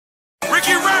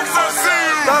Ricky Rex, I see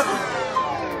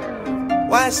you.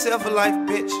 Why self a life,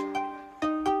 bitch?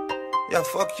 Yeah,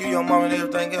 fuck you, your mom, and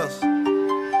everything else.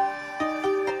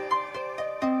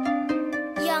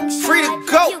 Free to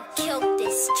go. You killed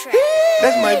this track.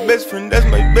 That's my best friend, that's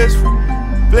my best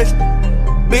friend. Bless me.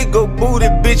 Big old booty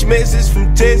bitch message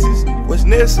from Texas. What's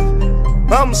Nessa?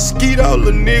 I'ma skeet all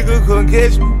the nigga couldn't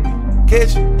catch me.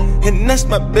 Catch me. And that's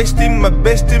my bestie, my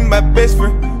bestie, my best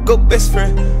friend. Go best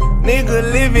friend.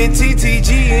 Nigga living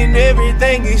TTG and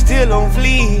everything is still on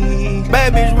fleek.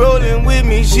 Bad bitch rolling with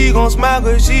me, she gon' smile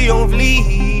cause she on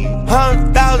fleek.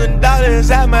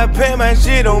 $100,000 out my pay, my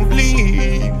shit on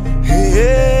bleed.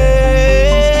 Yeah.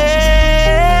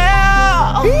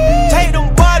 Take them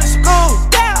boys to school.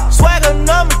 Swagger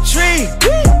number 3.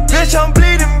 Bitch, I'm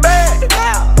bleeding bad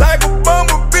like a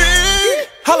bumblebee.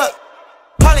 Holla,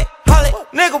 holla, holla,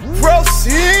 nigga,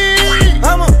 proceed.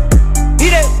 I'ma eat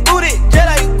that booty just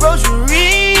like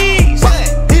groceries.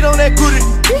 Eat on that booty.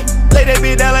 Lay that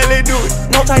bitch down like they do it.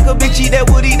 No type of bitch eat that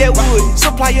wood, eat that wood.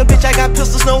 Supply your bitch, I got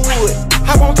pistols, no wood.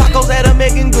 Hop on tacos at her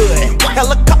making good.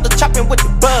 Helicopter chopping with the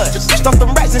buzz. Stuff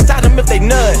them rats inside them if they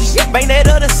nudge. Bang that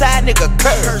other side, nigga,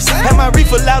 curse. Have my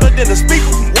reefer louder than the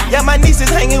speaker. Yeah, my niece is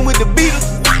hanging with the Beatles.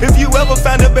 If you ever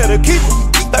find a better keeper.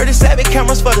 37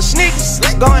 cameras for the sneakers.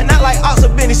 Going out like Ox or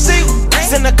Benny Siegel.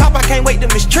 Send a cop, I can't wait to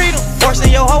mistreat him.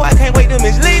 Forcing your hoe, I can't wait to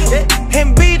mislead him.